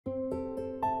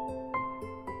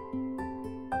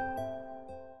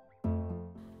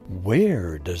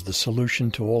Where does the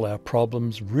solution to all our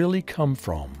problems really come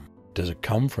from? Does it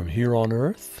come from here on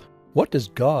earth? What does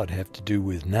God have to do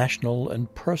with national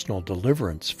and personal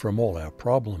deliverance from all our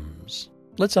problems?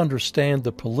 Let's understand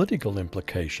the political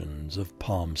implications of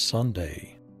Palm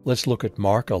Sunday. Let's look at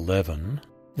Mark 11,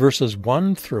 verses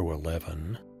 1 through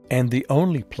 11, and the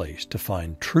only place to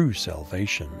find true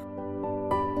salvation.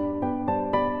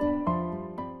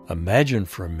 Imagine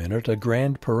for a minute a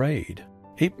grand parade.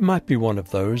 It might be one of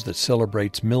those that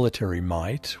celebrates military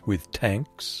might with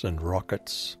tanks and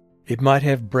rockets. It might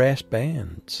have brass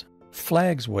bands,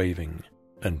 flags waving,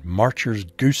 and marchers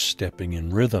goose-stepping in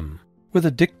rhythm, with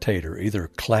a dictator either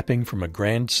clapping from a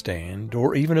grandstand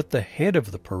or even at the head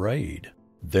of the parade.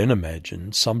 Then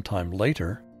imagine, sometime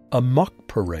later, a mock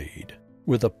parade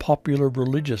with a popular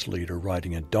religious leader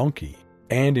riding a donkey,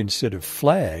 and instead of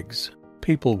flags,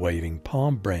 people waving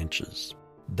palm branches.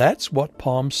 That's what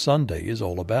Palm Sunday is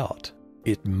all about.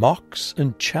 It mocks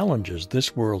and challenges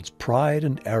this world's pride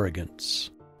and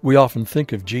arrogance. We often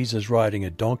think of Jesus riding a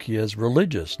donkey as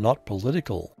religious, not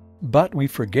political, but we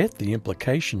forget the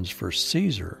implications for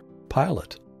Caesar,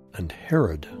 Pilate, and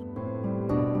Herod.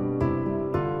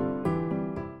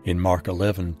 In Mark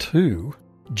 11:2,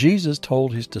 Jesus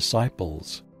told his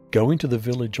disciples, "Go into the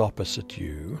village opposite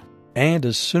you, and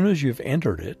as soon as you've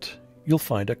entered it, you'll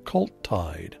find a colt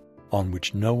tied, on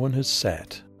which no one has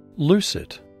sat. Loose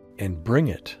it and bring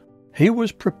it." He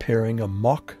was preparing a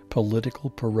mock political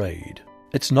parade.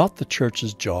 It's not the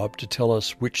church's job to tell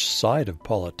us which side of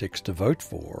politics to vote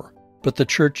for, but the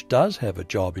church does have a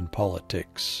job in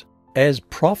politics, as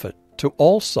prophet to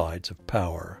all sides of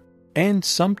power. And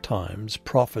sometimes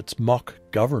prophets mock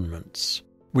governments,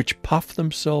 which puff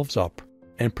themselves up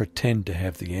and pretend to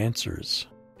have the answers.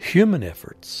 Human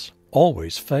efforts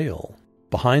always fail.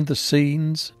 Behind the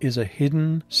scenes is a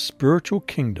hidden spiritual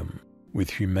kingdom with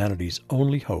humanity's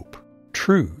only hope,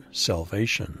 true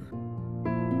salvation.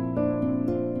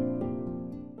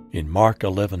 In Mark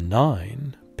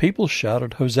 11:9, people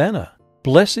shouted, "Hosanna!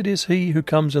 Blessed is he who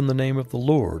comes in the name of the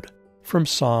Lord," from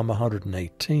Psalm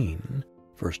 118,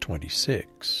 verse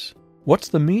 26. What's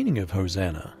the meaning of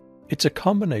Hosanna? It's a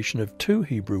combination of two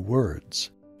Hebrew words,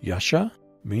 Yasha,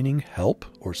 meaning help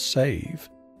or save,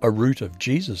 a root of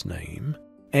Jesus' name,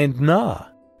 and Na,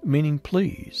 meaning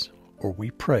please, or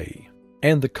we pray.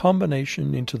 And the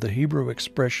combination into the Hebrew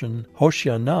expression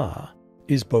Hoshiana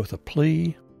is both a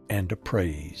plea and a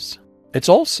praise. It's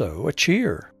also a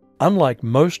cheer. Unlike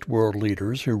most world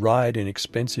leaders who ride in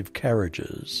expensive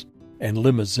carriages and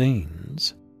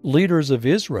limousines, leaders of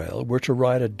Israel were to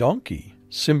ride a donkey,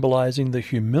 symbolizing the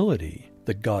humility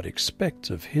that God expects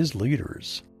of his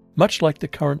leaders, much like the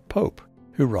current Pope,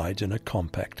 who rides in a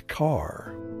compact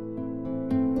car.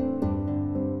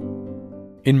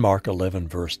 In Mark 11,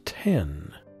 verse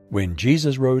 10, when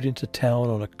Jesus rode into town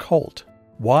on a colt,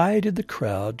 why did the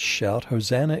crowd shout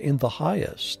Hosanna in the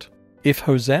highest? If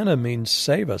Hosanna means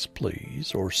save us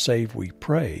please, or save we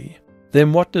pray,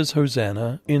 then what does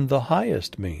Hosanna in the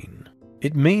highest mean?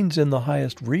 It means in the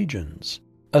highest regions,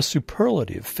 a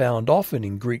superlative found often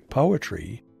in Greek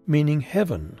poetry, meaning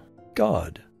heaven,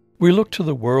 God. We look to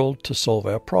the world to solve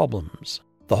our problems.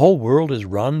 The whole world is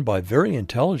run by very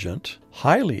intelligent,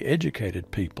 highly educated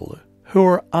people who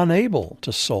are unable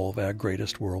to solve our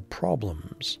greatest world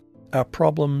problems. Our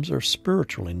problems are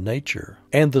spiritual in nature,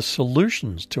 and the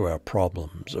solutions to our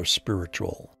problems are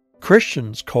spiritual.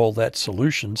 Christians call that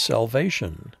solution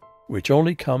salvation, which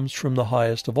only comes from the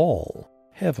highest of all,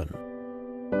 heaven.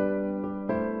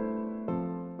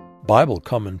 Bible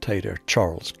commentator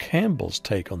Charles Campbell's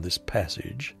take on this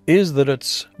passage is that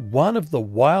it's one of the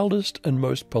wildest and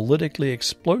most politically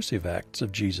explosive acts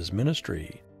of Jesus'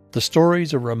 ministry. The story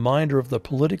is a reminder of the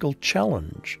political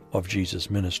challenge of Jesus'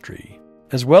 ministry,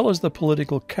 as well as the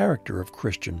political character of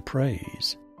Christian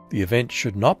praise. The event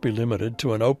should not be limited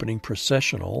to an opening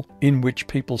processional in which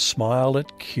people smile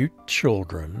at cute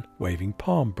children waving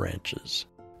palm branches.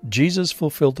 Jesus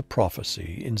fulfilled the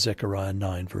prophecy in Zechariah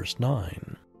 9, verse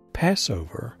 9.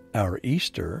 Passover, our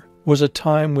Easter, was a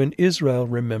time when Israel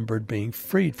remembered being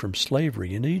freed from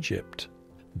slavery in Egypt.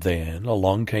 Then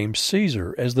along came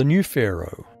Caesar as the new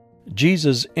Pharaoh.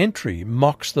 Jesus' entry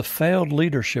mocks the failed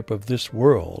leadership of this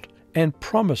world and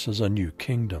promises a new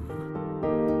kingdom.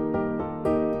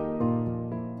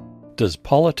 Does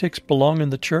politics belong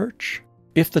in the church?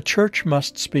 If the church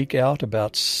must speak out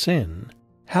about sin,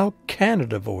 how can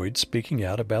it avoid speaking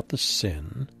out about the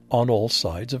sin on all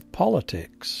sides of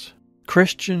politics?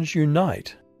 Christians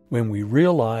unite when we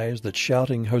realize that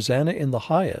shouting Hosanna in the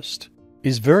highest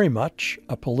is very much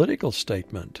a political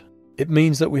statement. It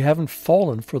means that we haven't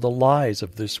fallen for the lies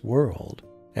of this world.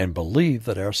 and believe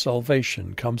that our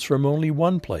salvation comes from only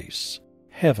one place,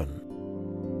 heaven.